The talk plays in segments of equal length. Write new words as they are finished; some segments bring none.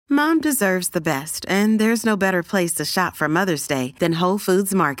Mom deserves the best, and there's no better place to shop for Mother's Day than Whole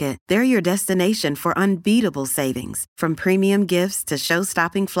Foods Market. They're your destination for unbeatable savings, from premium gifts to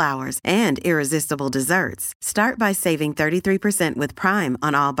show-stopping flowers and irresistible desserts. Start by saving 33% with Prime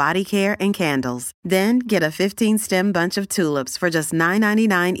on all body care and candles. Then get a 15-stem bunch of tulips for just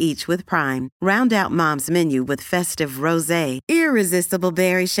 $9.99 each with Prime. Round out Mom's menu with festive rosé, irresistible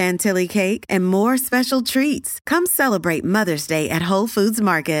berry chantilly cake, and more special treats. Come celebrate Mother's Day at Whole Foods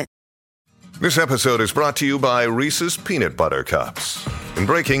Market. This episode is brought to you by Reese's Peanut Butter Cups. In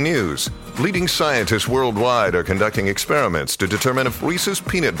breaking news, leading scientists worldwide are conducting experiments to determine if Reese's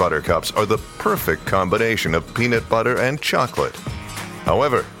Peanut Butter Cups are the perfect combination of peanut butter and chocolate.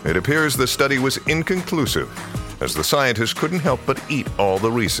 However, it appears the study was inconclusive, as the scientists couldn't help but eat all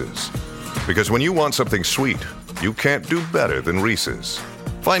the Reese's. Because when you want something sweet, you can't do better than Reese's.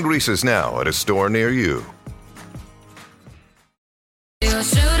 Find Reese's now at a store near you.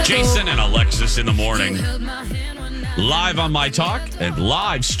 Jason and Alexis in the morning, live on My Talk and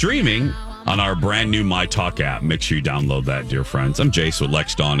live streaming on our brand new My Talk app. Make sure you download that, dear friends. I'm Jason with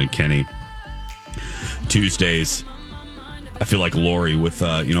Lex, Dawn, and Kenny. Tuesdays, I feel like Lori with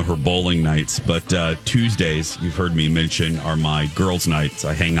her bowling nights, but Tuesdays, you've heard me mention, are my girls' nights.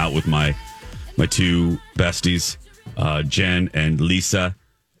 I hang out with my two besties, Jen and Lisa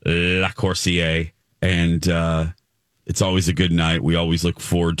Lacourcier, and it's always a good night. We always look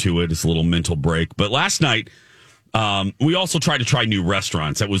forward to it. It's a little mental break. But last night, we also tried to try new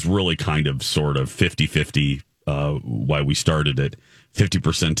restaurants. That was really kind of sort of 50-50 why we started it.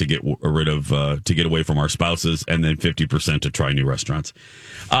 50% to get rid of, to get away from our spouses, and then 50% to try new restaurants.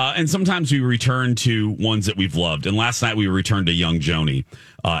 And sometimes we return to ones that we've loved. And last night we returned to Young Joni,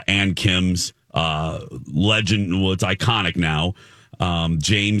 Ann Kim's legend. Well, it's iconic now.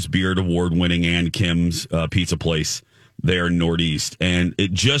 James Beard Award-winning Ann Kim's pizza place there in Northeast. And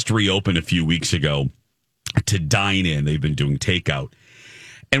it just reopened a few weeks ago to dine in. They've been doing takeout.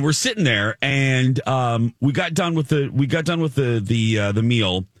 And we're sitting there, and we got done with the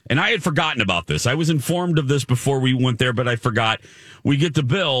meal, and I had forgotten about this. I was informed of this before we went there, but I forgot. We get the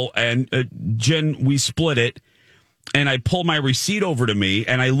bill, and Jen, we split it, and I pull my receipt over to me,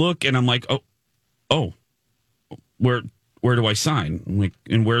 and I look, and I'm like, oh, where do I sign? I'm like,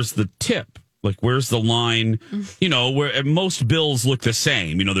 and where's the tip? Like, where's the line? Where most bills look the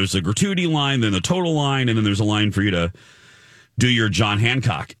same. There's a gratuity line, then the total line, and then there's a line for you to do your John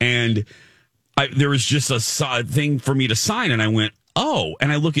Hancock. And there was just a thing for me to sign, and I went, oh.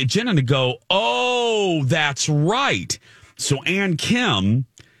 And I look at Jen and I go, oh, that's right. So Ann Kim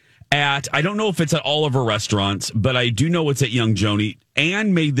I don't know if it's at all of her restaurants, but I do know it's at Young Joni.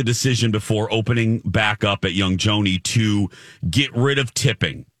 Ann made the decision before opening back up at Young Joni to get rid of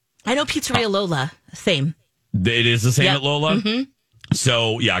tipping. I know Pizzeria Lola, same. It is the same at Lola? Mm-hmm.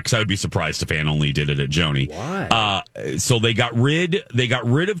 So, yeah, because I would be surprised if Ann only did it at Joni. Why? So they got rid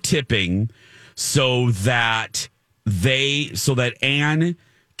of tipping so that Ann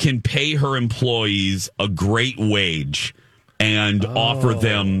can pay her employees a great wage and offer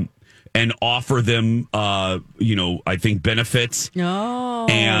them I think benefits.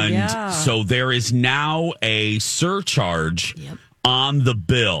 So there is now a surcharge on the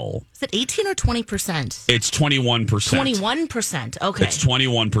bill. Is it 18 or 20%? It's 21%. 21%. Okay. It's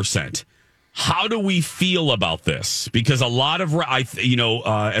 21%. How do we feel about this? Because a lot of,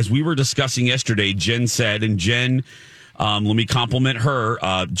 as we were discussing yesterday, Jen said, and Jen, let me compliment her.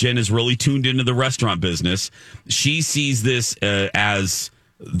 Jen is really tuned into the restaurant business. She sees this as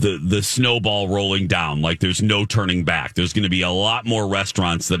the snowball rolling down. Like there's no turning back. There's going to be a lot more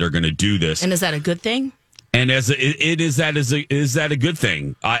restaurants that are going to do this. And is that a good thing? And is that a good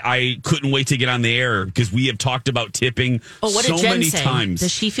thing? I couldn't wait to get on the air because we have talked about tipping so many times.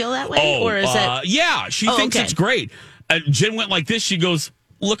 Does she feel that way, or is that? Yeah, she thinks it's great. Jen went like this. She goes,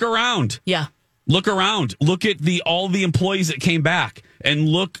 "Look around. Yeah, look around. Look at all the employees that came back, and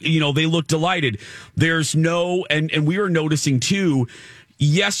look. They look delighted. There's no, and we were noticing too.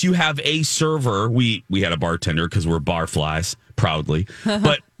 Yes, you have a server. We had a bartender because we're barflies proudly,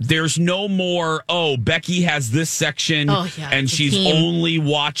 but there's no more, Becky has this section and she's only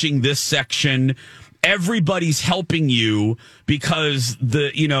watching this section. Everybody's helping you because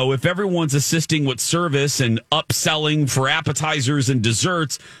if everyone's assisting with service and upselling for appetizers and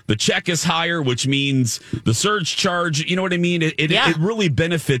desserts, the check is higher, which means the surge charge, you know what I mean? It really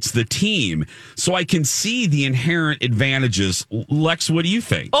benefits the team. So I can see the inherent advantages. Lex, what do you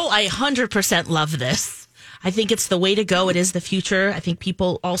think? I 100% love this. I think it's the way to go. It is the future. I think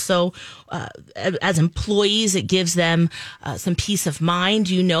people also, as employees, it gives them some peace of mind.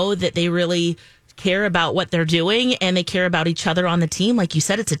 That they really care about what they're doing and they care about each other on the team. Like you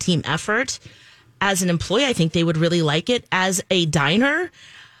said, it's a team effort. As an employee, I think they would really like it. As a diner,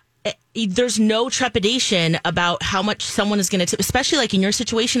 there's no trepidation about how much someone is going to tip, especially like in your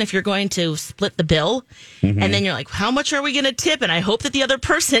situation, if you're going to split the bill and then you're like, how much are we going to tip? And I hope that the other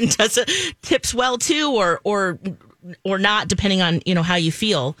person tips well too, or not, depending on, how you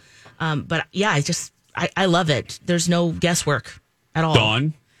feel. But yeah, I love it. There's no guesswork at all.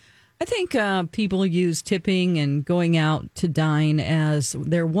 Dawn? I think people use tipping and going out to dine as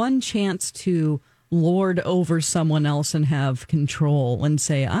their one chance to lord over someone else and have control and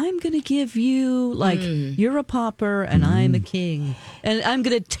say, I'm going to give you, you're a pauper and I'm a king. And I'm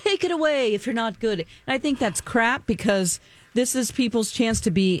going to take it away if you're not good. And I think that's crap because this is people's chance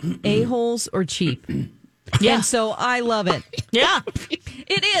to be a-holes or cheap. Yeah. And so I love it. Yeah.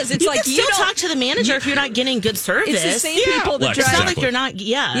 It is. It's you like can you still talk to the manager if you're not getting good service. It's the same people that drive. It's not like you're not.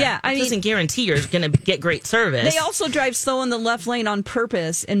 Yeah. It doesn't guarantee you're going to get great service. They also drive slow in the left lane on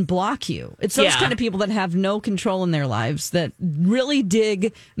purpose and block you. It's those kind of people that have no control in their lives that really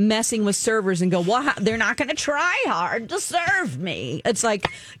dig messing with servers and go, well, they're not going to try hard to serve me. It's like,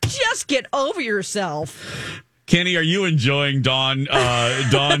 just get over yourself. Kenny, are you enjoying Dawn's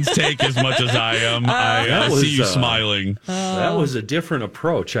take as much as I am? I see you smiling. That was a different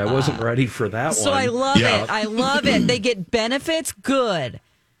approach. I wasn't ready for that so one. I love it. I love it. They get benefits. Good.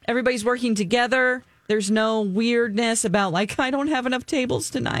 Everybody's working together. There's no weirdness about I don't have enough tables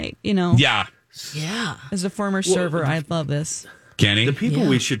tonight. Yeah. Yeah. As a former server, I love this. Kenny? The people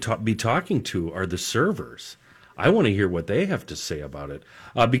we should be talking to are the servers. I want to hear what they have to say about it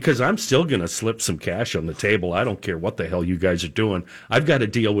because I'm still going to slip some cash on the table. I don't care what the hell you guys are doing. I've got to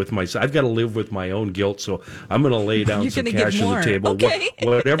deal with I've got to live with my own guilt. So I'm going to lay down some cash on the table. Okay.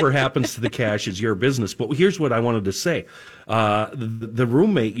 Whatever happens to the cash is your business. But here's what I wanted to say. The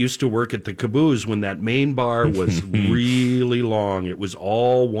roommate used to work at the Caboose when that main bar was really long. It was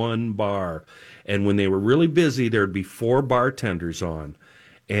all one bar. And when they were really busy, there'd be 4 bartenders on.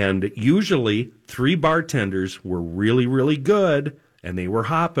 And usually 3 bartenders were really, really good, and they were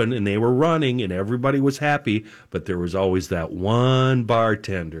hopping, and they were running, and everybody was happy. But there was always that one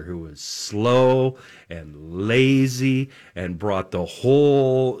bartender who was slow and lazy and brought the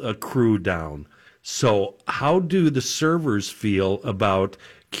whole crew down. So how do the servers feel about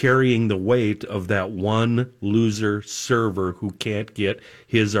carrying the weight of that one loser server who can't get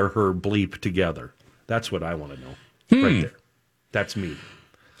his or her bleep together? That's what I want to know right there. That's me.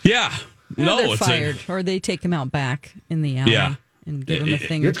 Yeah. They're fired, or they take him out back in the alley and give him a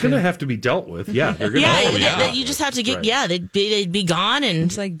thing. It's going to have to be dealt with. Yeah, they're going to. You just have to get. Yeah, they'd be gone, and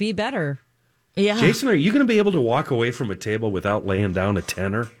it's like be better. Yeah, Jason, are you going to be able to walk away from a table without laying down a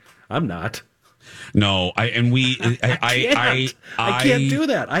tenner? I'm not. No, I can't do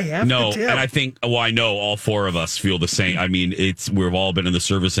that. I have to tip. And I think. Well, I know all 4 of us feel the same. I mean, we've all been in the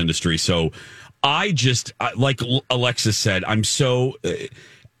service industry, so I just like Alexis said. I'm so.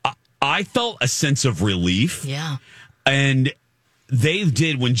 I felt a sense of relief. Yeah. And they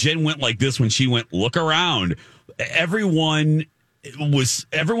did when Jen went like this, when she went, look around. Everyone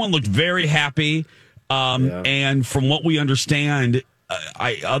looked very happy. And from what we understand,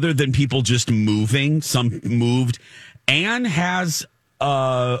 other than people just moving, some moved. Anne has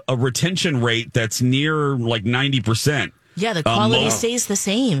a retention rate that's near 90%. Yeah, the quality stays the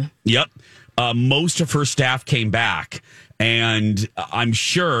same. Yep. Most of her staff came back. And I'm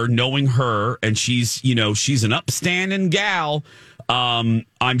sure, knowing her, and she's an upstanding gal, I'm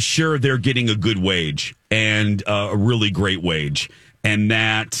sure they're getting a good wage and a really great wage. And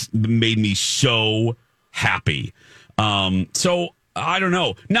that made me so happy. So I don't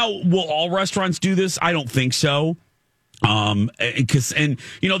know. Now, will all restaurants do this? I don't think so. There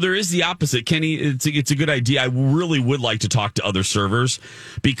is the opposite, Kenny. It's a good idea. I really would like to talk to other servers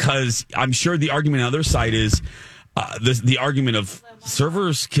because I'm sure the argument on the other side is, the argument of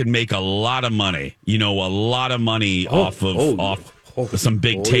servers can make a lot of money, off some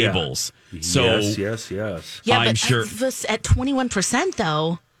big tables. Yeah. So yes. Yeah, I'm sure at 21%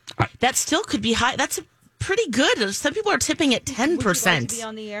 though, that still could be high. That's pretty good. Some people are tipping at 10%. Would you like to be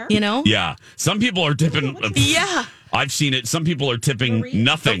on the air? Yeah, some people are tipping. Yeah. I've seen it. Some people are tipping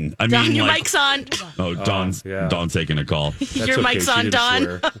nothing. Don, your mic's on. Oh, Dawn's taking a call. Your mic's on,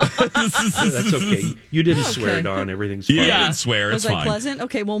 Don. That's okay. You didn't swear, Don. Everything's fine. Yeah, I didn't swear. It's fine. Was I pleasant?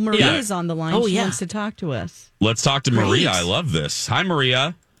 Okay, well, Maria's on the line. She wants to talk to us. Let's talk to Maria. I love this. Hi,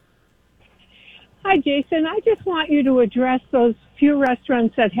 Maria. Hi, Jason. I just want you to address those few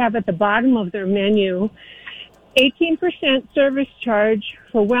restaurants that have at the bottom of their menu 18% service charge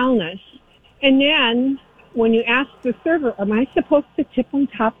for wellness. And then when you ask the server, am I supposed to tip on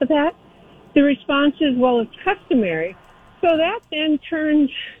top of that? the response is, well, it's customary. So that then turns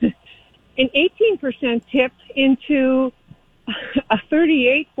an 18% tip into a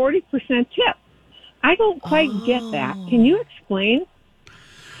 40% tip. I don't quite get that. Can you explain?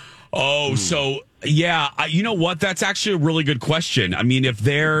 Oh, so yeah, you know what? That's actually a really good question. I mean, if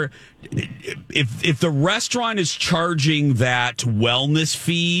the restaurant is charging that wellness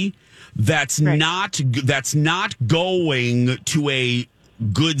fee, that's not going to a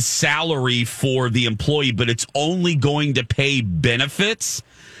good salary for the employee, but it's only going to pay benefits.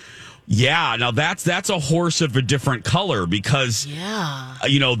 Yeah, now that's a horse of a different color because,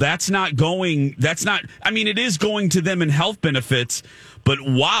 that's not, I mean, it is going to them in health benefits, but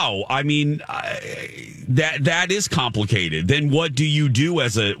wow, I mean, that is complicated. Then what do you do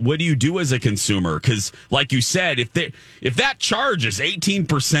as a consumer? Because like you said, if that charge is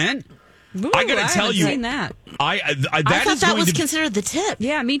 18%, I got to tell you, seen that. I thought that was considered the tip.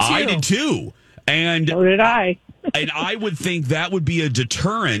 Yeah, me too. I did too. And so did I. And I would think that would be a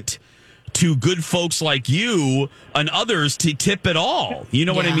deterrent to good folks like you and others to tip at all. You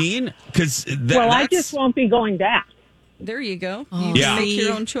know what I mean? Because I just won't be going back. There you go. Oh, you can make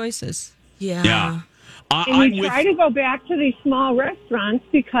your own choices. Yeah. And you try to go back to these small restaurants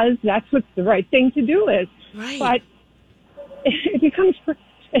because that's what the right thing to do is. Right. But it becomes,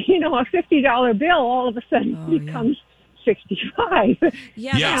 a $50 bill all of a sudden becomes $65.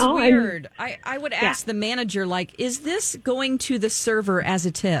 Yeah, that's weird. I would ask the manager, like, is this going to the server as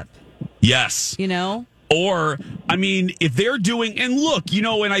a tip? Yes. Or, I mean, if they're doing, and look,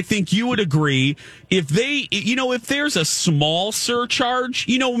 and I think you would agree, if there's a small surcharge,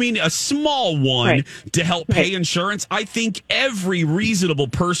 a small one to help pay insurance, I think every reasonable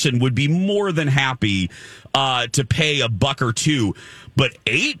person would be more than happy to pay $1 or $2. But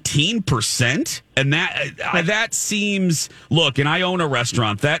 18%? And that seems, look, and I own a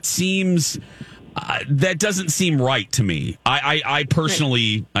restaurant, that seems... that doesn't seem right to me. I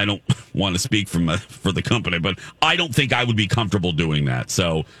personally, I don't want to speak for the company, but I don't think I would be comfortable doing that.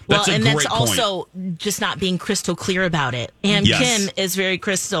 So that's a great point. And that's also just not being crystal clear about it. And Kim is very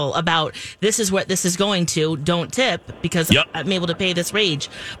crystal about this is what this is going to. Don't tip because I'm able to pay this wage.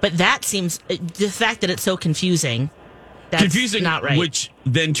 But that seems the fact that it's so confusing. That's confusing, not right. Which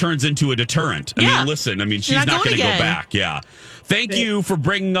then turns into a deterrent. I mean, listen, she's not going to go back. Yeah. Thank you for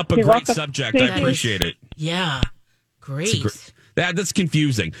bringing up a great subject. I appreciate it. Yeah. Great. That's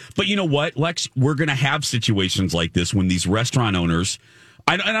confusing. But you know what, Lex? We're going to have situations like this when these restaurant owners,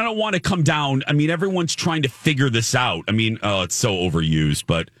 I don't want to come down. I mean, everyone's trying to figure this out. I mean, it's so overused,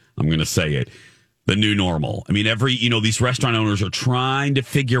 but I'm going to say it. The new normal. I mean, these restaurant owners are trying to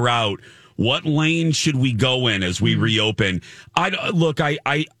figure out what lane should we go in as we reopen. I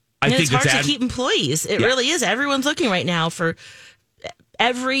think it's hard to keep employees. It really is. Everyone's looking right now for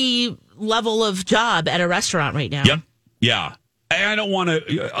every level of job at a restaurant right now. Yep. Yeah. I don't want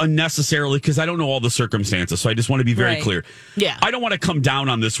to unnecessarily, because I don't know all the circumstances, so I just want to be very clear. Yeah. I don't want to come down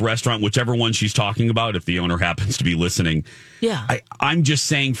on this restaurant, whichever one she's talking about, if the owner happens to be listening. Yeah. I'm just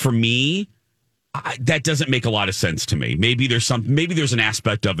saying, for me, that doesn't make a lot of sense to me. Maybe there's an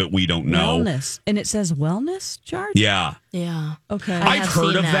aspect of it we don't know. Wellness. And it says wellness charge? Yeah. Yeah. Okay. I've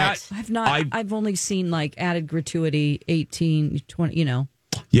heard of that. I've not. I've only seen like added gratuity 18, 20,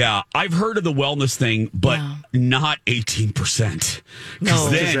 Yeah, I've heard of the wellness thing, but not 18%. No.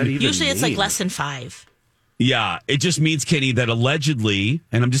 Then, usually it's like less than 5%. Yeah, it just means, Kenny, that allegedly,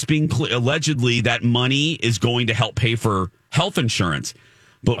 and I'm just being clear, allegedly that money is going to help pay for health insurance.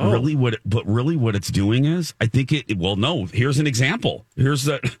 But really what it's doing is, I think here's an example. It's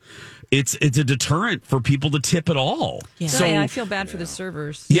a deterrent for people to tip at all. Yeah. So I feel bad for the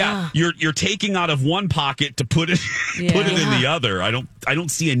servers. Yeah. You're taking out of one pocket to put it in the other. I don't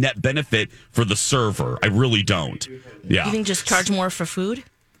see a net benefit for the server. I really don't. Yeah. You think just charge more for food? Is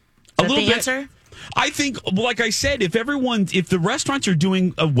a that little the bit. answer? I think, like I said, if the restaurants are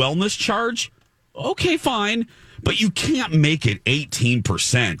doing a wellness charge, okay, fine. But you can't make it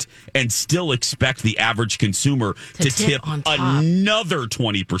 18% and still expect the average consumer to tip another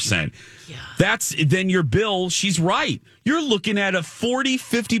 20%. Yeah. That's then your bill. She's right. You're looking at a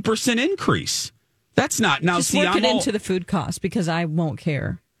 40-50% increase. That's not now. Just work it into the food cost because I won't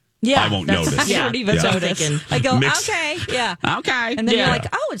care. Yeah, I won't notice. I don't even notice. I go, okay, yeah, okay, and then you're like,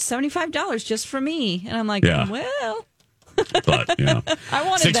 oh, it's $75 just for me, and I'm like, well, but I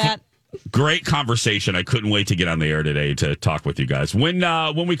wanted that. Great conversation. I couldn't wait to get on the air today to talk with you guys. When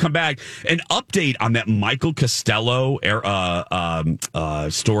we come back, an update on that Michael Costello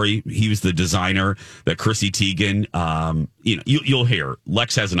story. He was the designer that Chrissy Teigen. You'll hear.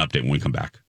 Lex has an update when we come back.